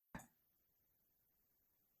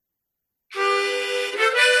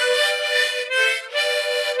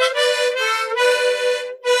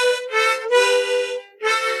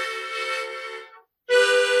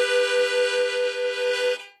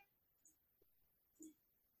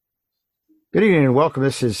Good evening and welcome.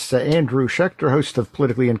 This is Andrew Schechter, host of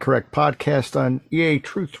Politically Incorrect Podcast on EA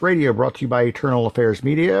Truth Radio, brought to you by Eternal Affairs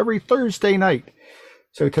Media every Thursday night.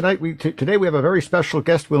 So today we have a very special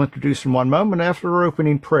guest we'll introduce in one moment after our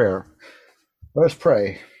opening prayer. Let us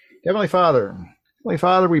pray. Heavenly Father,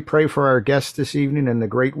 we pray for our guest this evening and the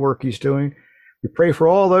great work he's doing. We pray for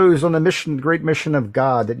all those on the mission, great mission of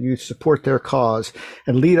God, that you support their cause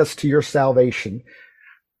and lead us to your salvation.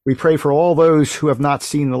 We pray for all those who have not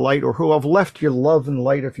seen the light or who have left your love and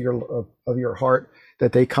light of your heart,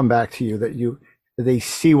 that they come back to you, that they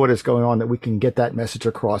see what is going on, that we can get that message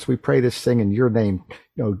across. We pray this thing in your name,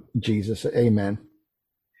 Jesus. Amen.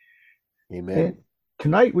 Amen. And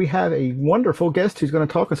tonight we have a wonderful guest who's going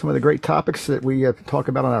to talk on some of the great topics that we talk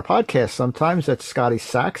about on our podcast sometimes. That's Scotty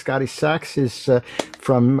Sachs. Scotty Sachs is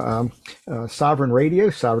from Sovereign Radio,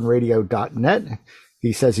 sovereignradio.net.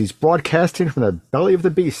 He says he's broadcasting from the belly of the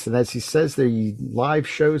beast. And as he says, the live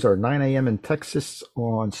shows are 9 a.m. in Texas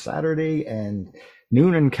on Saturday and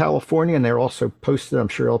noon in California. And they're also posted. I'm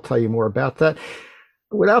sure I'll tell you more about that.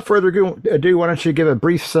 Without further ado, why don't you give a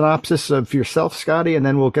brief synopsis of yourself, Scotty, and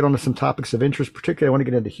then we'll get on to some topics of interest. Particularly, I want to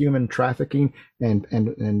get into human trafficking and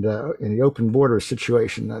in the open border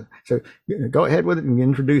situation. So go ahead with it and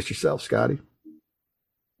introduce yourself, Scotty.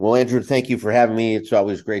 Well, Andrew, thank you for having me. It's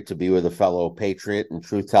always great to be with a fellow patriot and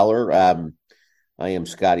truth teller. I am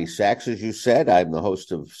Scotty Sachs, as you said. I'm the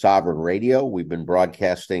host of Sovereign Radio. We've been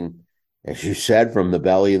broadcasting, as you said, from the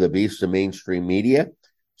belly of the beast to mainstream media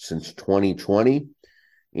since 2020.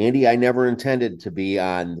 Andy, I never intended to be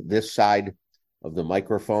on this side of the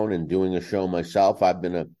microphone and doing a show myself. I've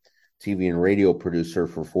been a TV and radio producer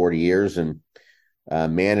for 40 years and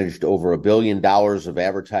managed over $1 billion of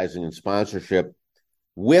advertising and sponsorship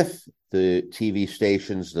with the TV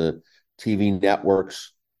stations, the TV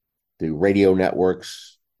networks, the radio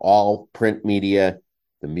networks, all print media,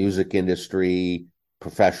 the music industry,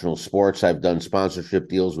 professional sports. I've done sponsorship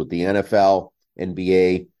deals with the NFL,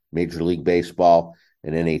 NBA, Major League Baseball,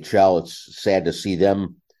 and NHL. It's sad to see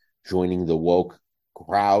them joining the woke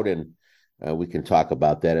crowd, and we can talk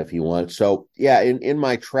about that if you want. So, yeah, in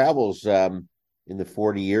my travels in the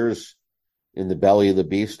 40 years in the belly of the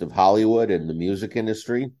beast of Hollywood and the music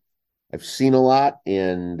industry, I've seen a lot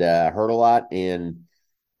and heard a lot, and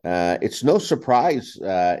it's no surprise,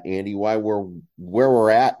 Andy, why we're where we're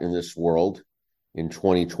at in this world in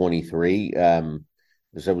 2023.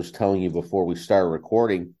 As I was telling you before we started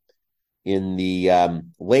recording, in the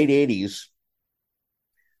late 80s,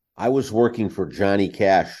 I was working for Johnny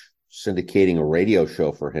Cash, syndicating a radio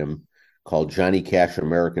show for him called Johnny Cash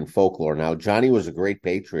American Folklore. Now, Johnny was a great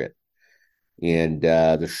patriot. And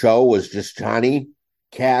the show was just Johnny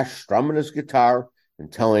Cash strumming his guitar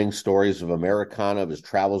and telling stories of Americana, of his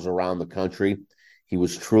travels around the country. He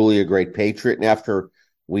was truly a great patriot. And after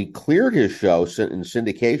we cleared his show in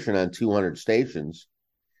syndication on 200 stations,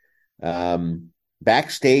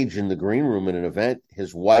 backstage in the green room at an event,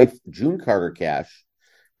 his wife, June Carter Cash,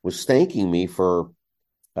 was thanking me for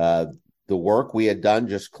the work we had done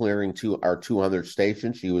just clearing our 200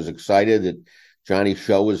 stations. She was excited that Johnny's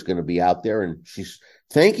show was going to be out there, and she's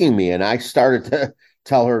thanking me. And I started to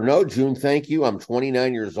tell her, no, June, thank you. I'm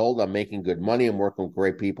 29 years old. I'm making good money. I'm working with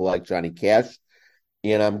great people like Johnny Cash,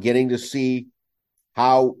 and I'm getting to see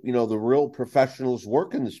how, the real professionals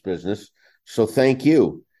work in this business. So thank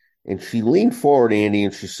you. And she leaned forward, Andy,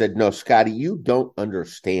 and she said, no, Scotty, you don't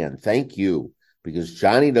understand. Thank you, because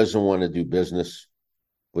Johnny doesn't want to do business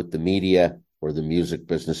with the media or the music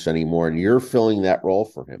business anymore, and you're filling that role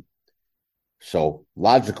for him. So,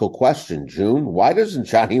 logical question, June, why doesn't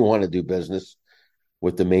Johnny want to do business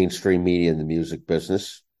with the mainstream media and the music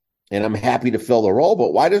business? And I'm happy to fill the role,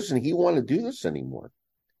 but why doesn't he want to do this anymore?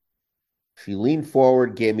 She leaned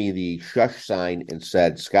forward, gave me the shush sign, and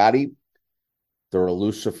said, Scotty, they're a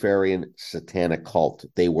Luciferian satanic cult.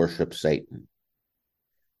 They worship Satan.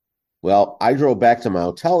 Well, I drove back to my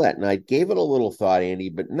hotel that night, gave it a little thought, Andy,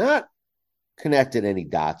 but not connected any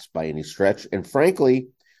dots by any stretch. And frankly,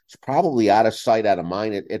 it's probably out of sight, out of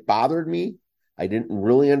mind. It bothered me. I didn't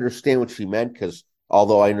really understand what she meant, because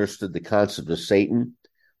although I understood the concept of Satan,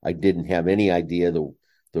 I didn't have any idea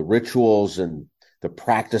the rituals and the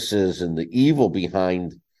practices and the evil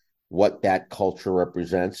behind what that culture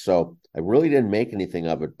represents. So I really didn't make anything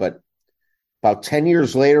of it. But about 10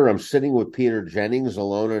 years later, I'm sitting with Peter Jennings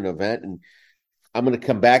alone at an event, and I'm going to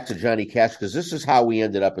come back to Johnny Cash, because this is how we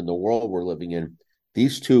ended up in the world we're living in.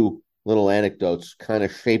 These two little anecdotes kind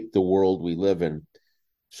of shaped the world we live in.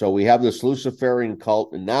 So we have this Luciferian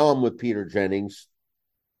cult, and now I'm with Peter Jennings,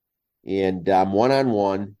 and I'm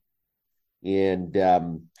one-on-one. And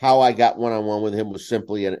how I got one-on-one with him was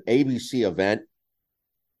simply an ABC event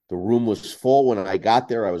The room was full when I got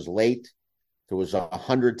there. I was late. There was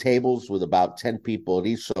 100 tables with about 10 people at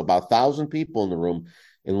each, so about 1,000 people in the room.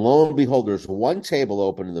 And lo and behold, there's one table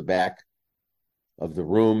open in the back of the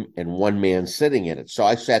room and one man sitting in it. So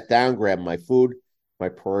I sat down, grabbed my food. My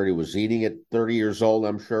priority was eating at 30 years old,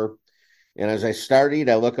 I'm sure. And as I start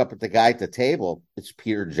eating, I look up at the guy at the table. It's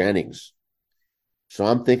Peter Jennings. So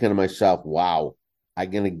I'm thinking to myself, wow, I'm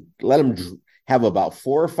going to let him have about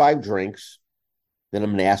 4 or 5 drinks. Then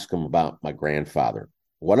I'm going to ask him about my grandfather.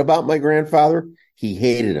 What about my grandfather? He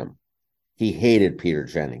hated him. He hated Peter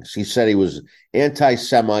Jennings. He said he was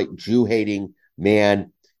anti-Semite, Jew-hating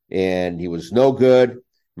man, and he was no good.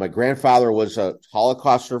 My grandfather was a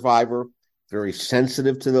Holocaust survivor, very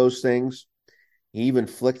sensitive to those things. He even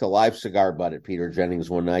flicked a live cigar butt at Peter Jennings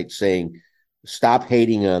one night saying, "Stop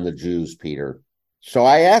hating on the Jews, Peter." So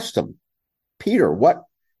I asked him, "Peter,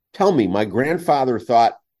 tell me, my grandfather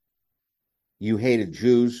thought you hated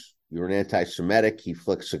Jews. You were an anti-Semitic. He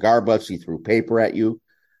flicked cigar butts. He threw paper at you.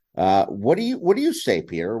 What do you say,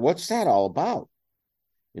 Peter? What's that all about?"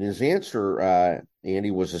 And his answer,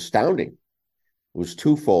 Andy, was astounding. It was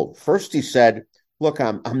twofold. First, he said, "Look,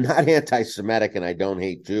 I'm not anti-Semitic and I don't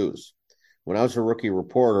hate Jews. When I was a rookie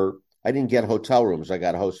reporter, I didn't get hotel rooms. I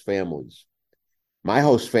got host families. My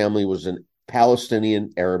host family was a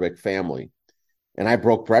Palestinian Arabic family, and I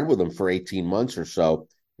broke bread with them for 18 months or so,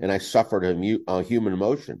 and I suffered a human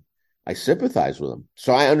emotion. I sympathize with them.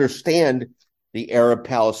 So I understand the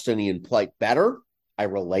Arab-Palestinian plight better. I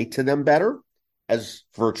relate to them better as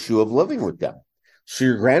virtue of living with them. So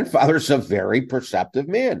your grandfather's a very perceptive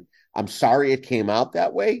man. I'm sorry it came out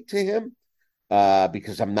that way to him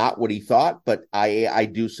because I'm not what he thought, but I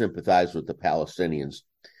do sympathize with the Palestinians."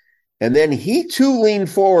 And then he too leaned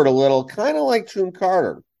forward a little, kind of like June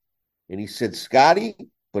Carter. And he said, "Scotty,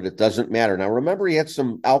 but it doesn't matter." Now, remember, he had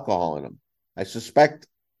some alcohol in him. I suspect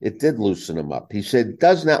it did loosen him up. He said, "It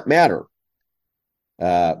does not matter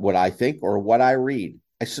what I think or what I read."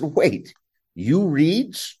 I said, "Wait, you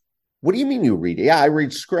read? What do you mean you read?" "Yeah, I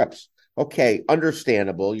read scripts." "Okay,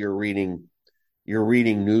 understandable. You're reading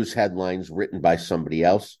news headlines written by somebody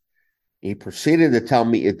else." He proceeded to tell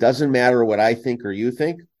me, "It doesn't matter what I think or you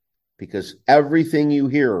think, because everything you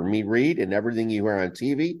hear me read and everything you hear on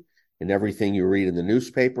TV and everything you read in the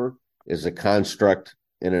newspaper is a construct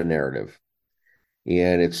and a narrative.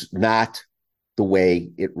 And it's not the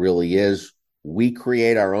way it really is. We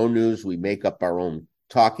create our own news. We make up our own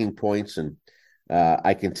talking points. And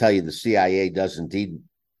I can tell you the CIA does indeed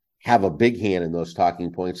have a big hand in those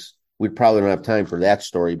talking points. We probably don't have time for that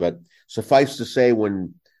story, but suffice to say,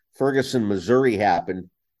 when Ferguson, Missouri happened,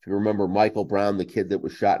 if you remember Michael Brown, the kid that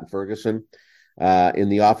was shot in Ferguson, in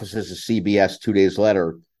the offices of CBS 2 days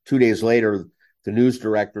later, the news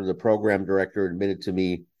director, the program director admitted to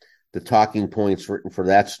me the talking points written for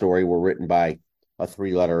that story were written by a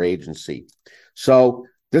 3-letter agency. So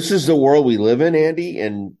this is the world we live in, Andy.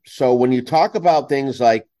 And so when you talk about things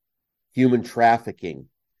like human trafficking,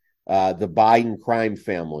 the Biden crime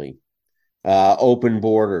family, open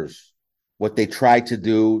borders, what they try to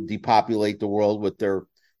do, depopulate the world with their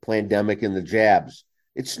pandemic and the jabs,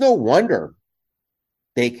 it's no wonder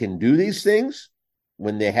they can do these things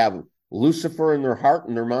when they have Lucifer in their heart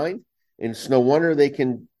and their mind. And it's no wonder they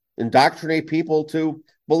can indoctrinate people to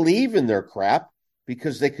believe in their crap,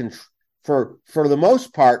 because they can, for the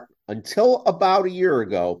most part, until about a year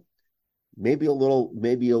ago, maybe a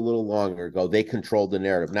little longer ago, they controlled the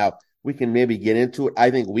narrative. Now, we can maybe get into it.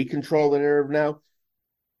 I think we control the narrative now.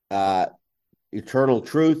 Eternal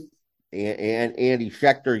Truth and Andy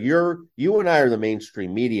Schechter, you and I are the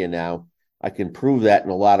mainstream media now. I can prove that in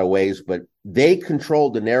a lot of ways, but they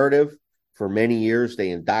controlled the narrative for many years.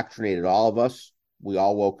 They indoctrinated all of us. We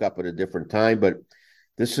all woke up at a different time, but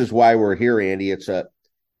this is why we're here, Andy.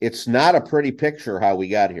 It's not a pretty picture how we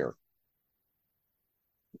got here.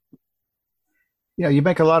 Yeah, you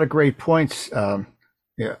make a lot of great points,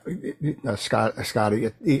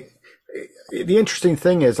 Scotty. The interesting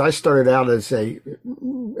thing is, I started out as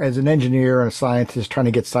an engineer and a scientist, trying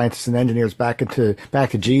to get scientists and engineers back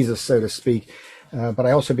to Jesus, so to speak. But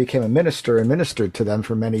I also became a minister and ministered to them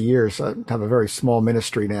for many years. I have a very small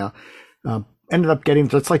ministry now. Ended up getting,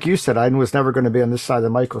 just like you said, I was never going to be on this side of the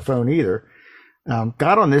microphone either.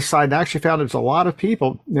 Got on this side and actually found there's a lot of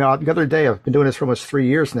people. The other day, I've been doing this for almost 3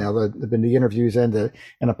 years now. There've been the interviews and a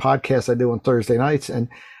podcast I do on Thursday nights. And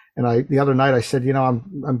the other night I said,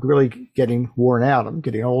 I'm really getting worn out. I'm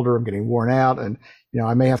getting older. I'm getting worn out. And,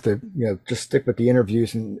 I may have to, just stick with the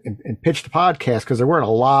interviews and pitch the podcast, because there weren't a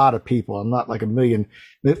lot of people. I'm not like a million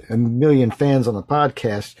fans on the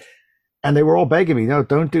podcast. And they were all begging me, "No,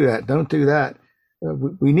 don't do that. Don't do that."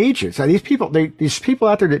 We need you. So these people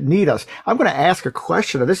out there that need us. I'm going to ask a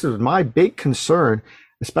question. This is my big concern,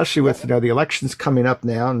 especially with the elections coming up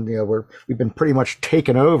now, and we've been pretty much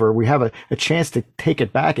taken over. We have a chance to take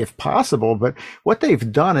it back if possible. But what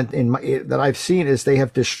they've done that I've seen is they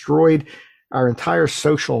have destroyed our entire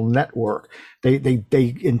social network.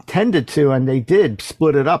 They intended to, and they did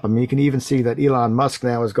split it up. I mean, you can even see that Elon Musk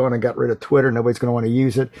now is going and got rid of Twitter. Nobody's going to want to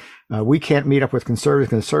use it. We can't meet up with conservatives.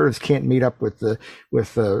 Conservatives can't meet up with the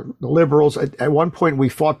liberals. At one point, we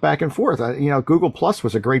fought back and forth. Google Plus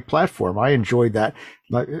was a great platform. I enjoyed that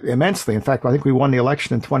immensely. In fact, I think we won the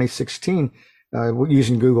election in 2016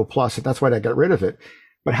 using Google Plus. That's why they got rid of it.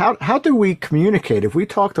 But how do we communicate? If we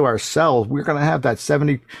talk to ourselves, we're going to have that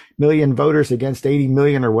 70 million voters against 80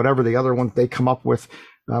 million or whatever the other one they come up with.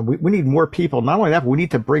 We need more people. Not only that, but we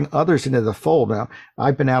need to bring others into the fold. Now,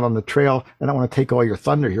 I've been out on the trail. I don't want to take all your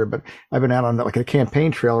thunder here, but I've been out on a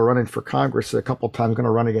campaign trail running for Congress a couple of times. I'm going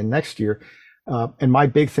to run again next year. And my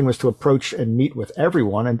big thing was to approach and meet with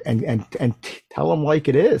everyone and tell them like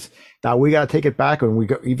it is. Now we got to take it back,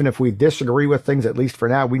 and even if we disagree with things, at least for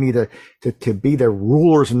now, we need to be the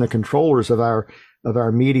rulers and the controllers of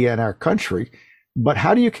our media and our country. But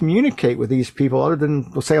how do you communicate with these people other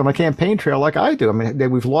than, say, on a campaign trail like I do? I mean,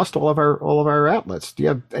 we've lost all of our outlets. Do you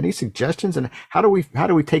have any suggestions? And how do we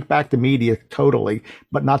take back the media totally,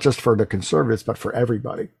 but not just for the conservatives, but for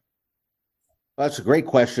everybody? Well, that's a great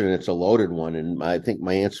question, and it's a loaded one. And I think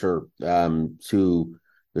my answer to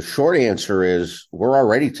the short answer is we're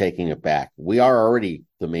already taking it back. We are already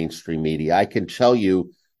the mainstream media. I can tell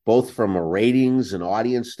you, both from a ratings and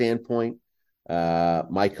audience standpoint,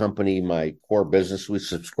 my company, my core business, we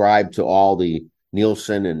subscribe to all the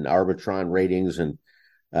Nielsen and Arbitron ratings, and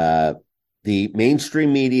the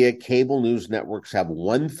mainstream media, cable news networks have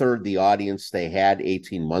 1/3 the audience they had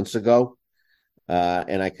 18 months ago.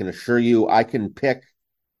 And I can assure you, I can pick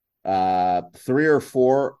 3 or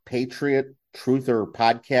 4 Patriot truther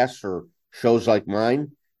podcasts or shows like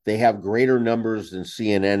mine. They have greater numbers than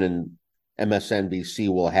CNN and MSNBC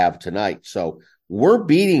will have tonight. So we're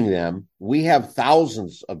beating them. We have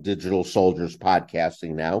thousands of digital soldiers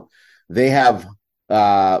podcasting now. They have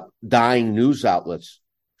dying news outlets.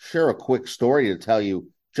 Share a quick story to tell you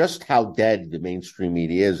just how dead the mainstream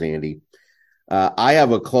media is, Andy. I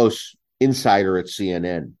have a close insider at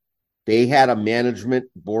CNN. They had a management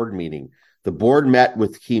board meeting. The board met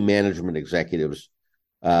with key management executives.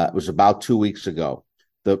 It was about 2 weeks ago.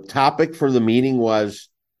 The topic for the meeting was,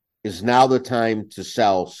 is now the time to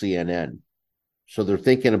sell CNN? So they're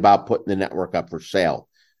thinking about putting the network up for sale.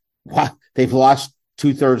 They've lost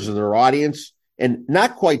 2/3 of their audience and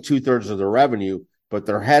not quite 2/3 of their revenue, but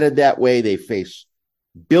they're headed that way. They face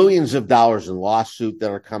billions of dollars in lawsuit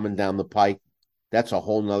that are coming down the pike. That's a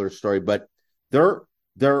whole nother story. But their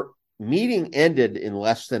meeting ended in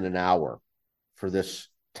less than an hour for this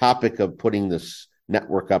topic of putting this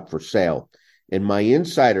network up for sale. And my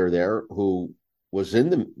insider there, who was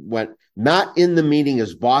not in the meeting,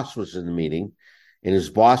 his boss was in the meeting, and his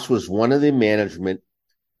boss was one of the management,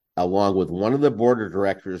 along with one of the board of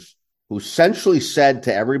directors, who essentially said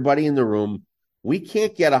to everybody in the room, we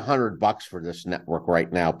can't get $100 for this network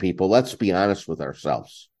right now, people. Let's be honest with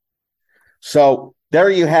ourselves. So there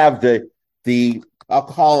you have the I'll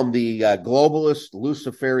call them the globalist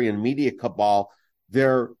Luciferian media cabal.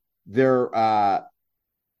 Their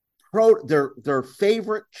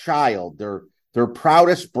favorite child, their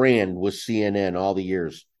proudest brand was CNN all the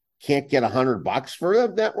years. Can't get $100 for the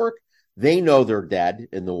network. They know they're dead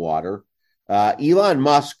in the water. Elon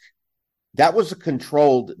Musk, that was a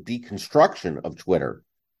controlled deconstruction of Twitter.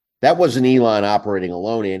 That wasn't Elon operating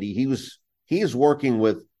alone, Andy. He is working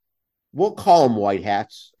with, we'll call them white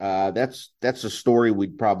hats. That's a story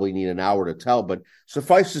we'd probably need an hour to tell. But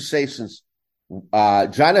suffice to say, since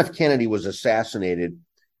John F. Kennedy was assassinated,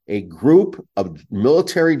 a group of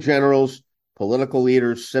military generals, political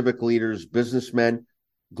leaders, civic leaders, businessmen,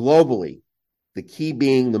 globally, the key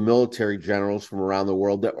being the military generals from around the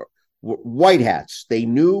world that were white hats. They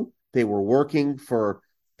knew they were working for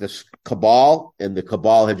this cabal, and the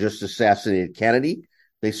cabal had just assassinated Kennedy.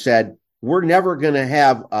 They said, we're never going to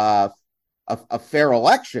have a fair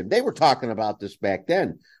election. They were talking about this back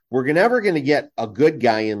then. We're never going to get a good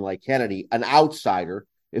guy in like Kennedy, an outsider,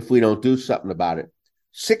 if we don't do something about it.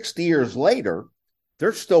 60 years later,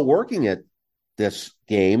 they're still working at this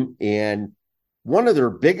game, and one of their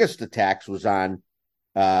biggest attacks was on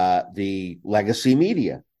the legacy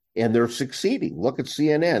media, and they're succeeding. Look at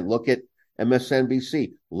CNN, look at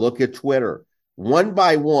MSNBC, look at Twitter. One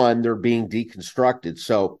by one, they're being deconstructed.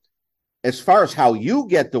 So as far as how you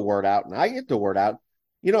get the word out and I get the word out,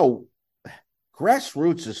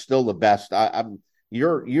 grassroots is still the best.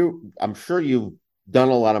 I'm sure you've done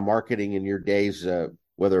a lot of marketing in your days,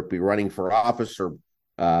 whether it be running for office or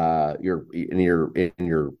your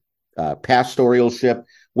pastoralship,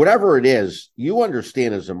 whatever it is. You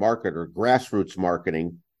understand as a marketer, grassroots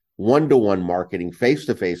marketing, one-to-one marketing,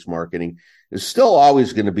 face-to-face marketing is still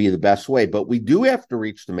always going to be the best way. But we do have to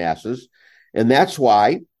reach the masses, and that's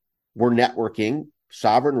why we're networking.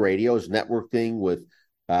 Sovereign Radio is networking with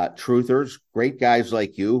truthers, great guys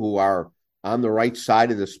like you who are on the right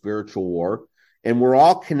side of the spiritual war, and we're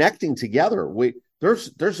all connecting together.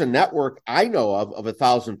 There's a network I know of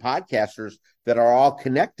 1,000 podcasters that are all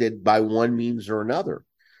connected by one means or another.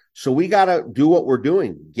 So we got to do what we're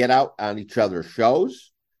doing, get out on each other's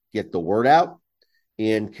shows, get the word out,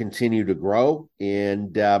 and continue to grow.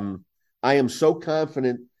 And I am so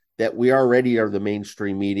confident that we already are the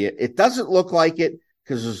mainstream media. It doesn't look like it,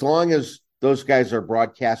 because as long as those guys are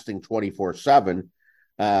broadcasting 24/7,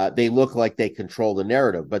 they look like they control the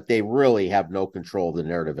narrative, but they really have no control of the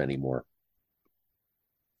narrative anymore.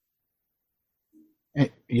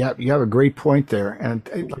 Yeah, you have a great point there.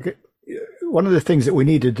 And one of the things that we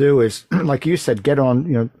need to do is, like you said, get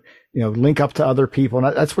on, link up to other people.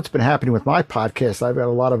 And that's what's been happening with my podcast. I've got a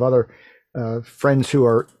lot of other friends who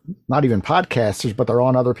are not even podcasters, but they're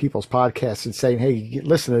on other people's podcasts and saying, hey,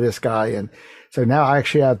 listen to this guy. And so now I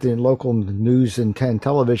actually have the local news and 10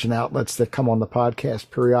 television outlets that come on the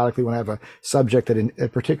podcast periodically when I have a subject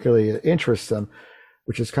that particularly interests them,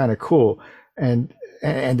 which is kind of cool. And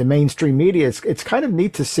the mainstream media, it's kind of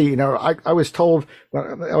neat to see. I was told,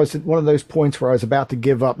 I was at one of those points where I was about to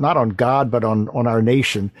give up, not on God, but on our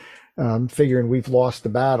nation, figuring we've lost the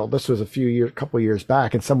battle. This was a couple of years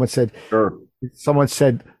back, and someone said, sure.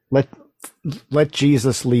 Let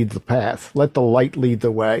Jesus lead the path. Let the light lead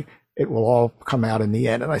the way. It will all come out in the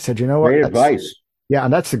end. And I said, you know what? Great advice. Yeah,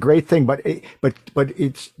 and that's the great thing. But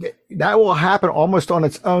that will happen almost on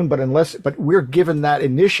its own. But we're given that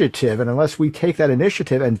initiative, and unless we take that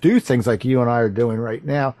initiative and do things like you and I are doing right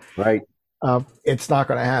now, right, it's not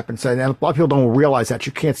going to happen. So, and a lot of people don't realize that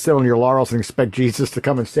you can't sit on your laurels and expect Jesus to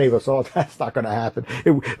come and save us all. That's not going to happen.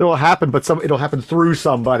 It'll happen, but it'll happen through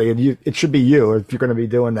somebody, and it should be you if you're going to be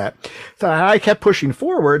doing that. So I kept pushing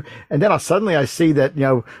forward, and then suddenly I see that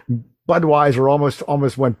Budweiser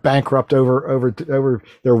almost went bankrupt over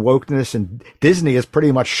their wokeness, and Disney is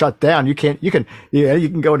pretty much shut down. You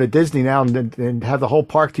can go into Disney now and have the whole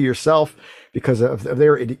park to yourself because of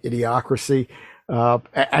their idiocracy.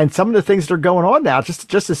 And some of the things that are going on now, just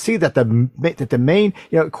to see that the main,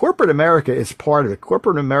 corporate America is part of it.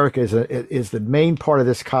 Corporate America is the main part of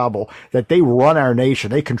this cabal, that they run our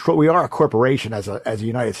nation. They control. We are a corporation as a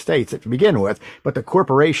United States to begin with, but the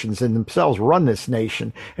corporations in themselves run this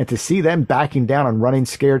nation. And to see them backing down and running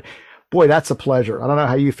scared, boy, that's a pleasure. I don't know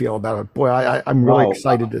how you feel about it. Boy, I'm really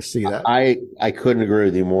excited to see that. I couldn't agree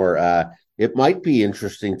with you more. It might be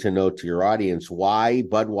interesting to note to your audience why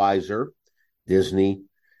Budweiser, Disney,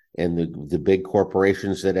 and the big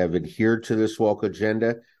corporations that have adhered to this woke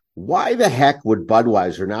agenda, why the heck would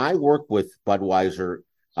Budweiser? Now, I worked with Budweiser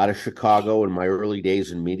out of Chicago in my early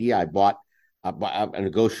days in media. I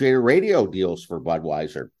negotiated radio deals for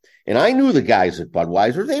Budweiser. And I knew the guys at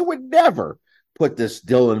Budweiser. They would never put this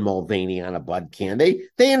Dylan Mulvaney on a Bud can.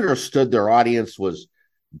 They understood their audience was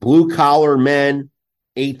blue-collar men,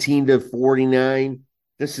 18 to 49.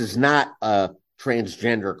 This is not a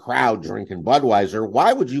transgender crowd drinking Budweiser.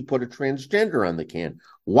 Why would you put a transgender on the can?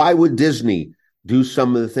 Why would Disney do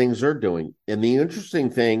some of the things they're doing? And the interesting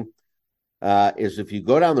thing is, if you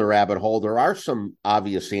go down the rabbit hole, there are some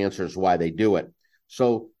obvious answers why they do it.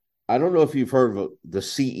 So I don't know if you've heard of the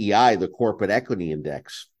CEI, the Corporate Equity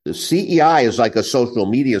Index. The CEI is like a social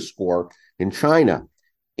media score in China.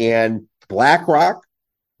 And BlackRock,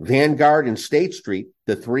 Vanguard, and State Street,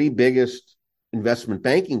 the three biggest investment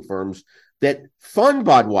banking firms that fund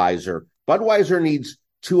Budweiser. Budweiser needs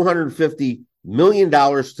 $250 million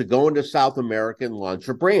to go into South America and launch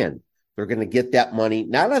a brand. They're going to get that money,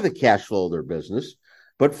 not out of the cash flow of their business,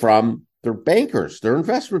 but from their bankers, their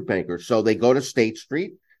investment bankers. So they go to State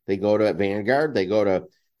Street, they go to Vanguard, they go to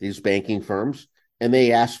these banking firms, and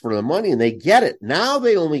they ask for the money, and they get it. Now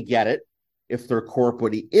they only get it if their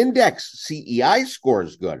corporate index CEI score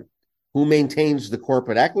is good. Who maintains the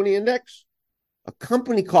corporate equity index? A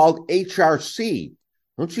company called HRC.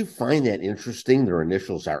 Don't you find that interesting? Their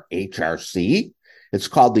initials are HRC. It's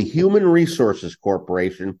called the Human Resources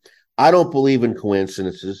Corporation. I don't believe in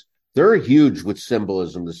coincidences. They're huge with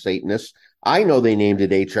symbolism, the Satanists. I know they named it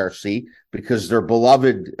HRC because their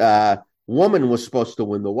beloved woman was supposed to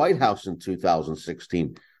win the White House in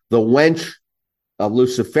 2016. The wench, a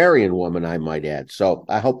Luciferian woman, I might add. So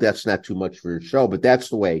I hope that's not too much for your show, but that's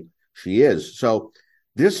the way she is. So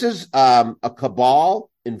This is a cabal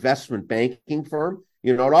investment banking firm.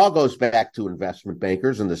 You know, it all goes back to investment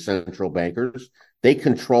bankers and the central bankers. They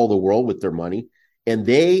control the world with their money, and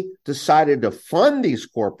they decided to fund these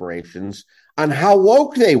corporations on how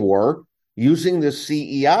woke they were using the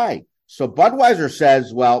CEI. So Budweiser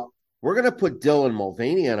says, well, we're going to put Dylan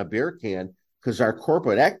Mulvaney on a beer can because our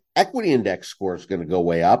corporate equity index score is going to go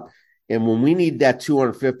way up. And when we need that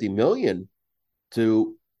 250 million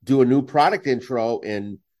to do a new product intro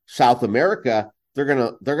in South America, they're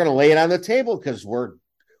gonna lay it on the table because we're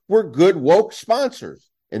good woke sponsors,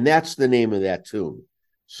 and that's the name of that tune.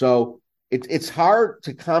 So it's hard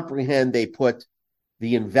to comprehend. They put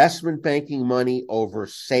the investment banking money over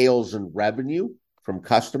sales and revenue from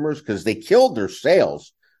customers because they killed their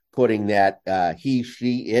sales putting that he,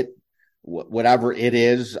 she, it, whatever it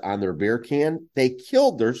is on their beer can. They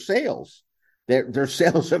killed their sales. Their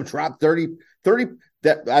sales have dropped 30.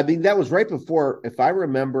 That was right before, if I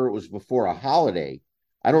remember, it was before a holiday.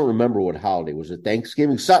 I don't remember what holiday. Was it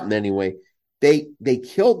Thanksgiving? Something anyway. They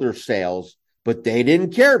killed their sales, but they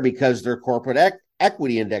didn't care because their corporate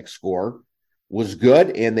equity index score was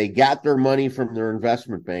good, and they got their money from their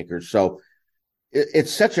investment bankers. So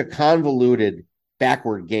it's such a convoluted,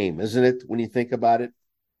 backward game, isn't it, when you think about it?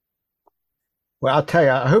 Well, I'll tell you,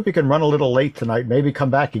 I hope you can run a little late tonight. Maybe come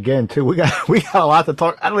back again too. We got a lot to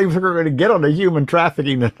talk. I don't even think we're going to get on the human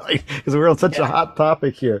trafficking tonight because we're on such a hot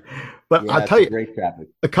topic here. But Yeah, I'll tell you great topic.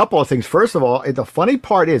 a couple of things. First of all, the funny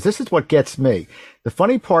part is this is what gets me. The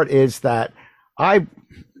funny part is that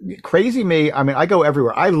crazy me. I mean, I go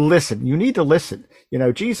everywhere. I listen. You need to listen. You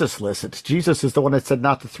know, Jesus listens. Jesus is the one that said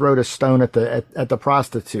not to throw the stone at the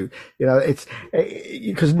prostitute. You know, it's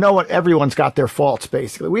because everyone's got their faults.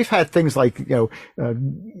 Basically, we've had things like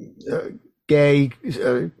gay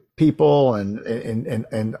people and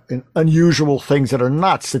unusual things that are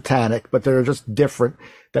not satanic, but they're just different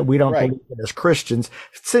that we don't believe in as Christians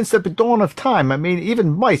since the dawn of time. I mean,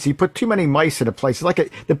 even mice, you put too many mice in a place.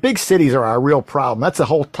 The big cities are our real problem. That's a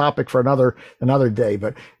whole topic for another day,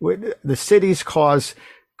 but the cities cause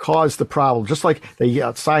the problem. Just like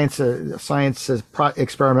the science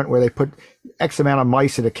experiment where they put X amount of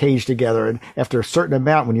mice in a cage together, and after a certain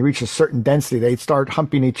amount, when you reach a certain density, they start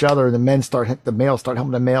humping each other, and the males start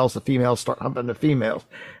humping the males, the females start humping the females,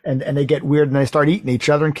 and they get weird, and they start eating each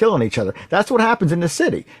other and killing each other. That's what happens in the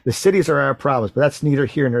city. The cities are our problems, but that's neither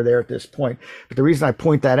here nor there at this point. But the reason I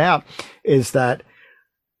point that out is that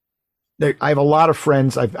I have a lot of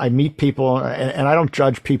friends. I meet people, and I don't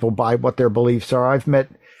judge people by what their beliefs are. I've met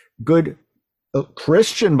good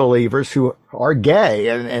Christian believers who are gay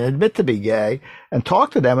and admit to be gay, and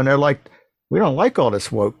talk to them, and they're like, we don't like all this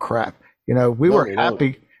woke crap. You know, we were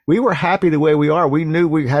happy. We were happy the way we are. We knew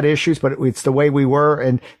we had issues, but it's the way we were,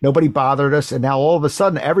 and nobody bothered us. And now all of a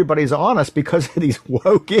sudden, everybody's on us because of these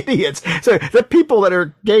woke idiots. So the people that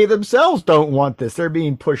are gay themselves don't want this. They're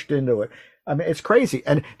being pushed into it. I mean, it's crazy.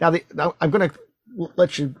 And now I'm going to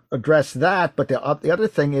let you address that. But the other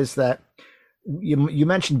thing is that you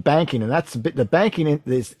mentioned banking, and that's the banking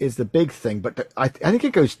is the big thing. But I think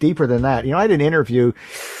it goes deeper than that. You know, I had an interview,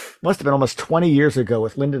 must have been almost 20 years ago,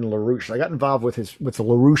 with Lyndon LaRouche. I got involved with the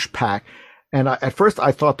LaRouche PAC, and at first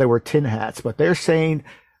I thought they were tin hats, but they're saying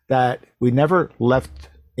that we never left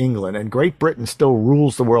England, and Great Britain still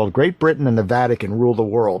rules the world. Great Britain and the Vatican rule the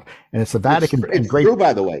world, and it's the Vatican. It's true,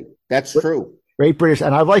 by the way. That's true. Great British,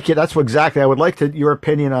 and I like it. That's what exactly I would like your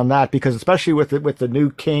opinion on that, because especially with the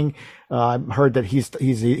new king, I've heard that he's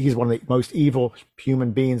one of the most evil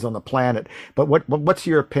human beings on the planet. But what's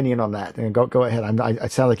your opinion on that? And go ahead. I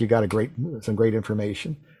sound like you got some great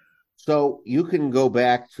information. So you can go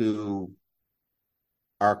back to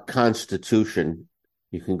our Constitution.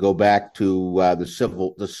 You can go back to the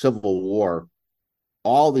Civil War.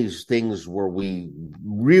 All these things where we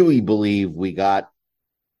really believe we got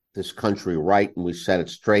this country right and we set it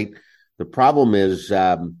straight. The problem is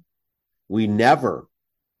we never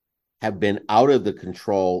have been out of the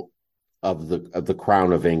control of the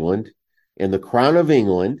Crown of England. And the Crown of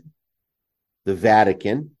England, the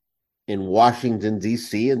Vatican, in Washington,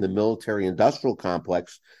 D.C., and the military-industrial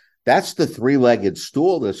complex, that's the three-legged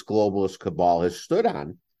stool this globalist cabal has stood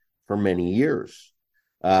on for many years.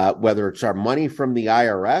 Whether it's our money from the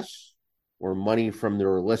IRS or money from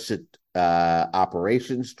their illicit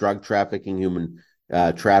operations, drug trafficking, human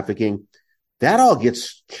trafficking, that all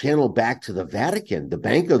gets channeled back to the Vatican, the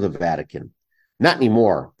Bank of the Vatican. Not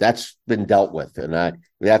anymore. That's been dealt with, and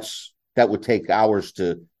that would take hours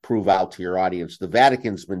to prove out to your audience. The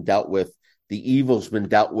Vatican's been dealt with. The evil's been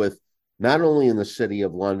dealt with, not only in the city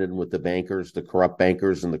of London with the bankers, the corrupt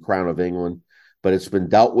bankers, and the Crown of England, but it's been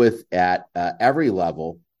dealt with at every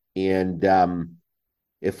level. And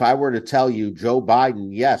if I were to tell you Joe Biden,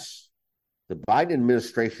 yes, the Biden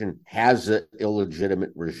administration has an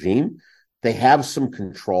illegitimate regime. They have some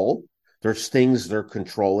control. There's things they're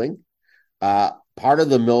controlling. Part of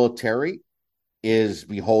the military is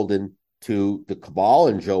beholden to the cabal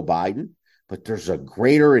and Joe Biden, but there's a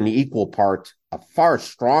greater and equal part, a far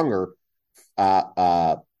stronger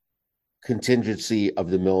contingency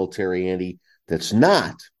of the military, Andy, that's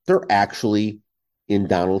not. They're actually in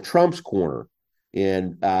Donald Trump's corner.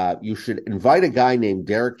 And you should invite a guy named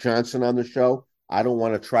Derek Johnson on the show. I don't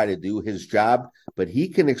want to try to do his job, but he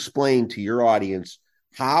can explain to your audience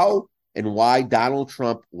how and why Donald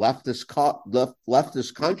Trump left this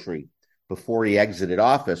country before he exited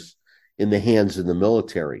office in the hands of the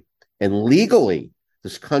military. And legally,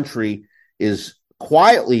 this country is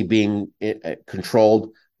quietly being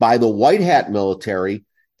controlled by the white hat military,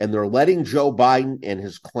 and they're letting Joe Biden and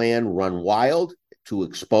his clan run wild to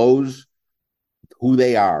expose who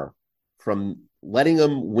they are, from letting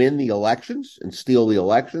them win the elections and steal the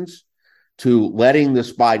elections to letting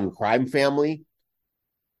this Biden crime family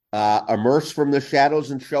emerge from the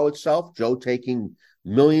shadows and show itself. Joe taking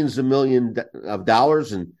millions of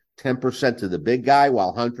dollars and 10% to the big guy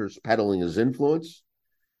while Hunter's peddling his influence.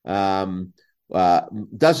 Doesn't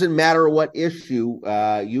matter what issue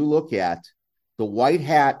you look at, the white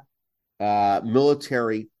hat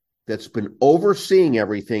military that's been overseeing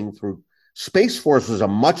everything through Space Force was a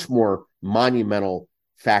much more monumental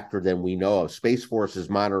factor than we know of. Space Force is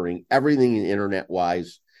monitoring everything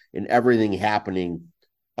internet-wise and everything happening,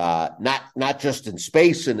 not just in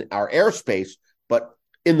space and our airspace, but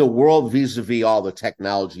in the world vis-a-vis all the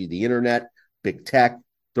technology, the internet, big tech.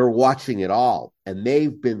 They're watching it all. And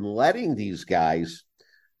they've been letting these guys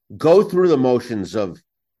go through the motions of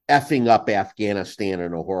effing up Afghanistan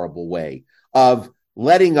in a horrible way, of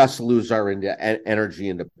letting us lose our energy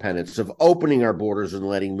independence, of opening our borders and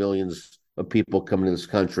letting millions of people come into this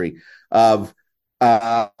country, of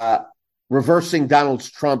reversing Donald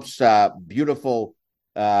Trump's beautiful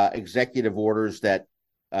executive orders that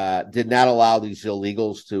did not allow these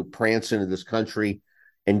illegals to prance into this country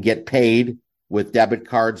and get paid with debit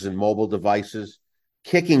cards and mobile devices,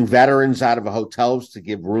 kicking veterans out of hotels to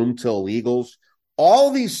give room to illegals.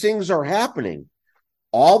 All these things are happening,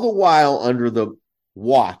 all the while under the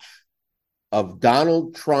watch of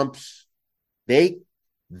Donald Trump's. They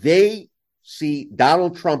see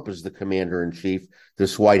Donald Trump as the commander in chief,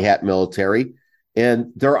 this white hat military,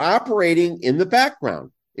 and they're operating in the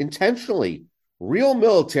background intentionally. Real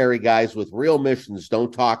military guys with real missions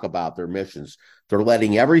don't talk about their missions. They're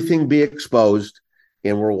letting everything be exposed,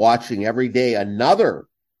 and we're watching every day another.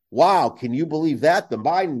 Wow, can you believe that? The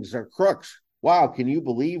Bidens are crooks. Wow, can you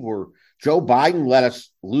believe Joe Biden let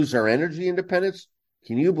us lose our energy independence?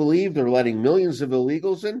 Can you believe they're letting millions of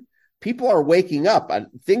illegals in? People are waking up on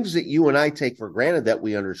things that you and I take for granted that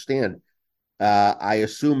we understand. I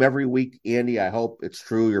assume every week, Andy, I hope it's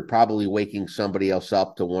true, you're probably waking somebody else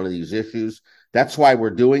up to one of these issues. That's why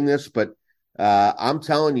we're doing this. But I'm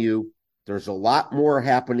telling you, there's a lot more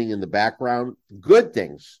happening in the background, good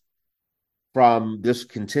things from this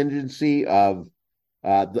contingency of,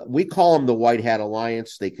 we call them the White Hat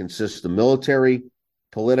Alliance. They consist of military,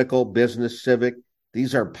 political, business, civic.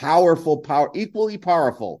 These are equally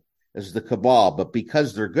powerful as the cabal, but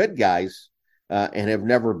because they're good guys and have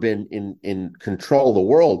never been in control of the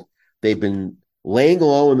world, they've been laying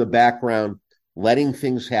low in the background, letting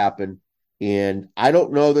things happen. And I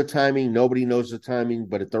don't know the timing. Nobody knows the timing,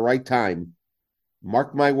 but at the right time,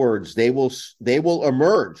 mark my words, they will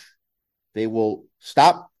emerge. They will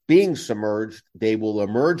stop being submerged. They will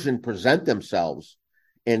emerge and present themselves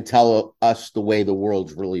and tell us the way the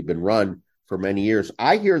world's really been run for many years.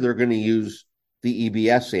 I hear they're going to use the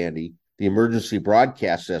EBS, Andy, the emergency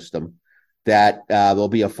broadcast system, that there'll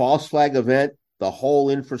be a false flag event. The whole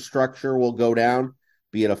infrastructure will go down,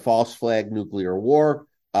 be it a false flag nuclear war,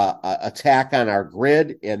 attack on our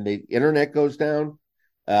grid, and the internet goes down.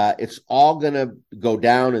 It's all going to go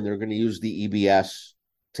down, and they're going to use the EBS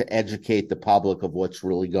to educate the public of what's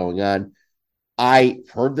really going on. I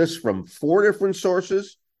heard this from 4 different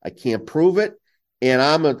sources. I can't prove it. And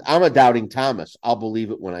I'm a doubting Thomas. I'll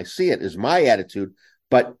believe it when I see it, is my attitude.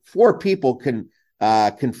 But 4 people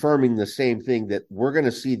confirming the same thing, that we're going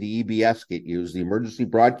to see the EBS get used, the emergency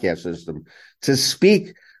broadcast system, to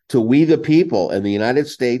speak to we the people in the United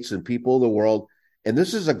States and people of the world. And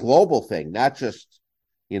this is a global thing, not just,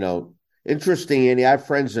 interesting, Andy. I have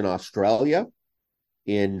friends in Australia,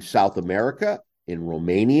 in South America, in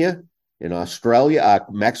Romania, in Australia,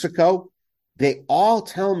 Mexico. They all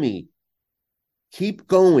tell me, keep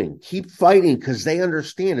going, keep fighting, because they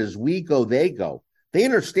understand as we go, they go. They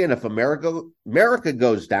understand if America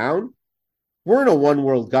goes down, we're in a one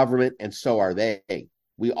world government, and so are they.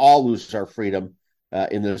 We all lose our freedom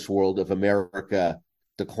in this world if America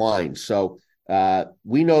declines. So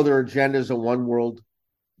we know their agenda is a one world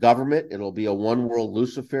government. It'll be a one world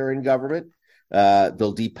Luciferian government.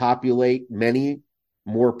 They'll depopulate many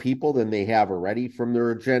more people than they have already from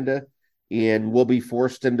their agenda, and we'll be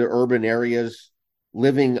forced into urban areas,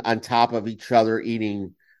 living on top of each other,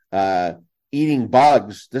 eating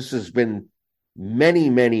bugs. This has been many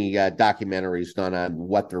documentaries done on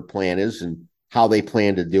what their plan is and how they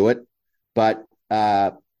plan to do it. But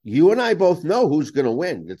you and I both know who's going to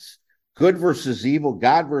win. It's good versus evil,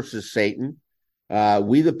 God versus Satan.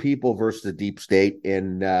 We the people versus the deep state,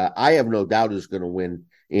 and I have no doubt who's going to win.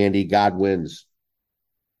 Andy, God wins.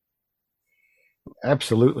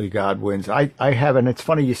 Absolutely, God wins. I haven't. It's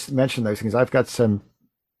funny you mentioned those things. I've got some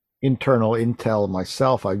internal intel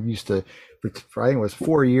myself. I used to, for I think it was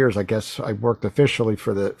 4 years. I guess I worked officially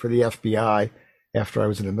for the FBI after I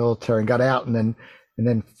was in the military and got out, and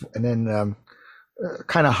then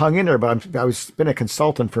kind of hung in there. But I was been a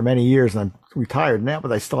consultant for many years, and I'm retired now.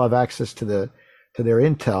 But I still have access to their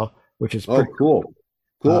intel, which is pretty cool.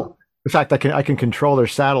 Cool. In fact, I can control their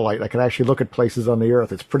satellite. I can actually look at places on the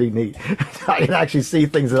Earth. It's pretty neat. I can actually see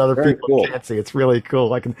things that other people can't see. It's really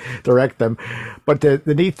cool. I can direct them. But the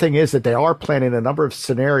neat thing is that they are planning a number of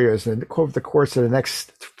scenarios over the course of the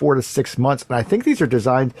next 4 to 6 months. And I think these are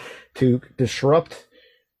designed to disrupt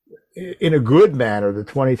in a good manner the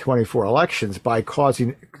 2024 elections by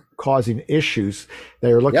causing issues.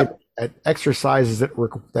 They are looking at exercises that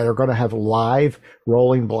are going to have live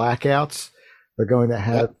rolling blackouts. They're going to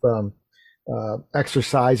have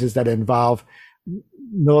exercises that involve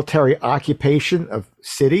military occupation of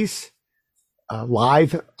cities,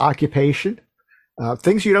 live occupation,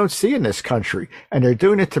 things you don't see in this country. And they're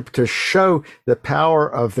doing it to show the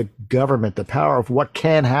power of the government, the power of what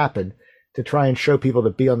can happen, to try and show people to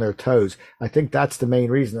be on their toes. I think that's the main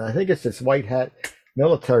reason. I think it's this white hat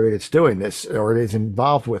military that's doing this, or is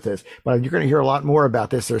involved with this. But you're going to hear a lot more about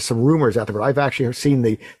this. There's some rumors out there, but I've actually seen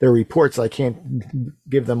their reports. I can't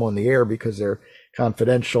give them on the air because they're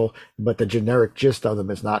confidential, but the generic gist of them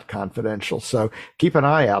is not confidential. So keep an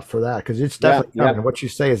eye out for that, because it's definitely coming. Yeah. What you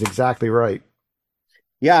say is exactly right.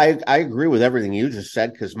 Yeah, I agree with everything you just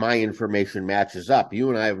said, because my information matches up. You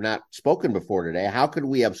and I have not spoken before today. How could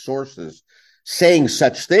we have sources saying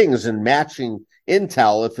such things and matching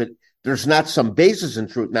intel if there's not some basis in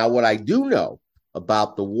truth? Now, what I do know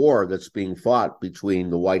about the war that's being fought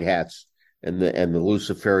between the white hats and the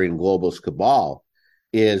Luciferian globalist cabal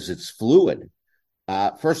is it's fluid.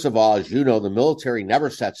 First of all, as you know, the military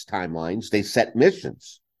never sets timelines. They set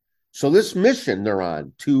missions. So this mission they're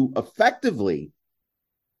on to effectively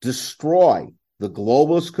destroy the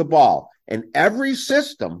globalist cabal and every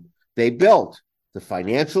system they built, the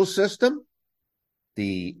financial system,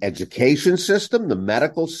 the education system, the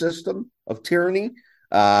medical system of tyranny,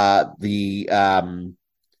 the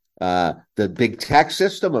big tech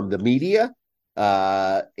system of the media,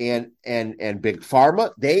 and big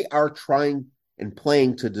pharma. They are trying and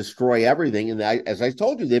playing to destroy everything. And as I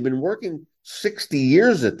told you, they've been working 60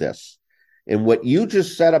 years at this. And what you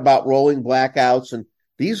just said about rolling blackouts, and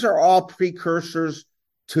these are all precursors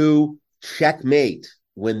to checkmate.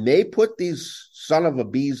 When they put these son of a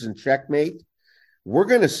bees in checkmate, we're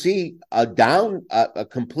going to see a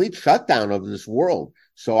complete shutdown of this world.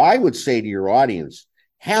 So I would say to your audience,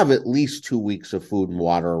 have at least 2 weeks of food and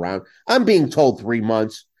water around. I'm being told 3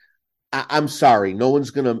 months. I'm sorry. No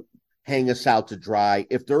one's going to hang us out to dry.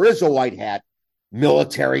 If there is a white hat,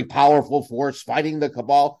 military, powerful force fighting the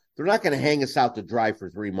cabal, they're not going to hang us out to dry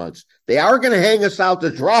for 3 months. They are going to hang us out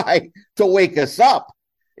to dry to wake us up.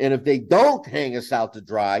 And if they don't hang us out to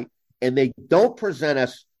dry and they don't present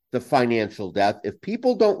us the financial death, if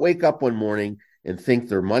people don't wake up one morning and think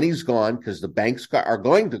their money's gone because the banks are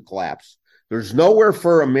going to collapse, there's nowhere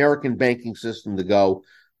for American banking system to go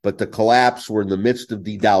but the collapse. We're in the midst of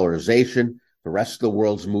de-dollarization. The rest of the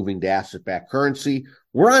world's moving to asset-backed currency.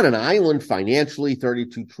 We're on an island financially,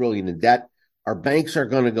 $32 trillion in debt. Our banks are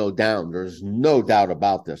going to go down. There's no doubt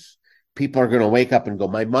about this. People are going to wake up and go,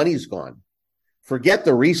 my money's gone. Forget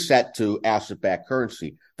the reset to asset-backed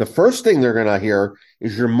currency. The first thing they're going to hear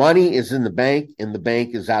is your money is in the bank and the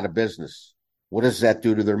bank is out of business. What does that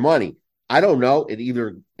do to their money? I don't know.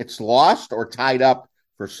 It's lost or tied up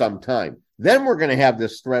for some time. Then we're going to have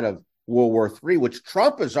this threat of World War III, which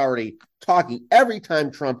Trump is already talking. Every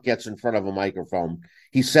time Trump gets in front of a microphone,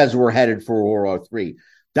 he says we're headed for World War III.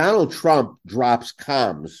 Donald Trump drops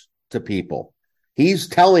comms to people. He's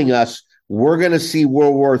telling us we're going to see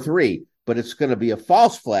World War III, but it's going to be a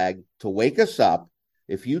false flag to wake us up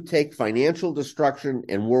if you take financial destruction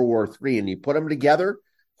and World War III and you put them together,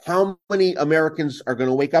 how many Americans are going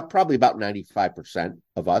to wake up? Probably about 95%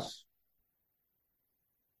 of us.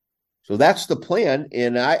 So that's the plan,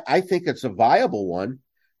 and I think it's a viable one,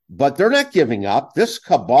 but they're not giving up. This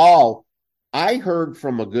cabal, I heard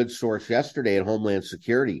from a good source yesterday at Homeland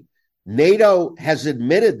Security, NATO has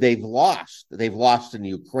admitted they've lost. They've lost in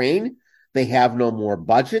Ukraine. They have no more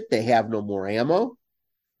budget. They have no more ammo.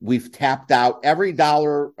 We've tapped out every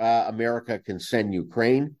dollar America can send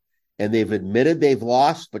Ukraine, and they've admitted they've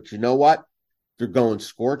lost. But you know what? They're going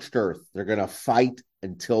scorched earth. They're going to fight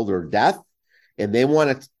until their death, and they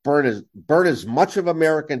want to burn as much of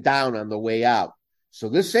America down on the way out. So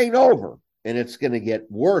this ain't over, and it's going to get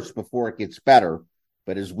worse before it gets better.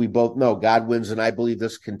 But as we both know, God wins, and I believe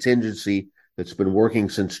this contingency that's been working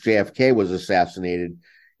since JFK was assassinated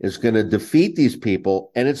is going to defeat these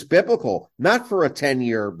people, and it's biblical, not for a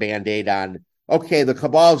 10-year Band-Aid on, okay, the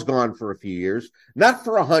cabal's gone for a few years, not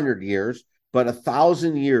for 100 years, but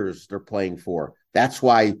 1,000 years they're playing for. That's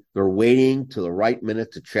why they're waiting to the right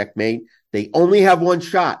minute to checkmate. They only have one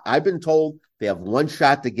shot. I've been told they have one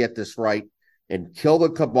shot to get this right and kill the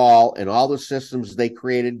cabal, and all the systems they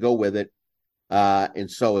created go with it. And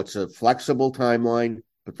so it's a flexible timeline,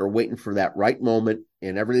 but they're waiting for that right moment,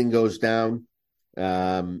 and everything goes down.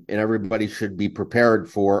 And everybody should be prepared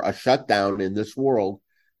for a shutdown in this world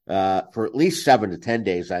for at least 7 to 10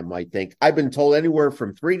 days, I might think. I've been told anywhere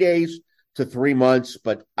from 3 days to 3 months,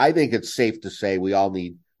 but I think it's safe to say we all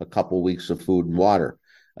need a couple weeks of food and water.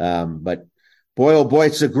 But boy, oh boy,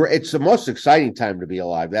 it's the most exciting time to be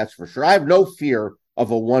alive, that's for sure. I have no fear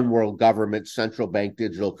of a one world government, central bank,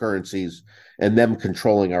 digital currencies, and them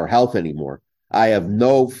controlling our health anymore. I have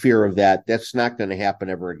no fear of that. That's not going to happen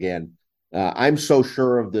ever again. I'm so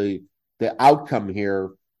sure of the outcome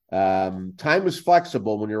here. Time is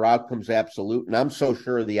flexible when your outcome's absolute, and I'm so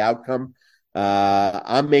sure of the outcome.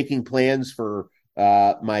 I'm making plans for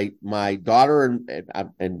my daughter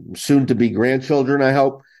and soon to be grandchildren, I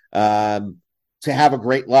hope, to have a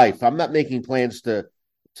great life. I'm not making plans to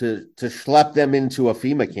schlep them into a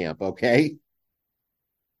FEMA camp, okay?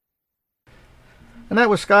 And that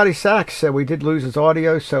was Scotty Sachs. We did lose his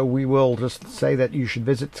audio, so we will just say that you should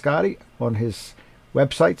visit Scotty on his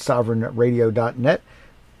website, sovereignradio.net.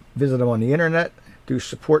 Visit him on the internet. Do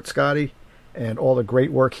support Scotty and all the great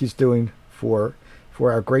work he's doing for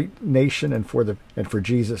our great nation and for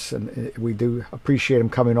Jesus. And we do appreciate him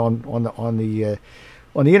coming on the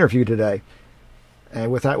interview today.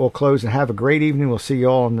 And with that, we'll close and have a great evening. We'll see you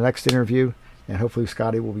all in the next interview, and hopefully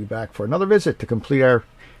Scotty will be back for another visit to complete our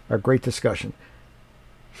great discussion.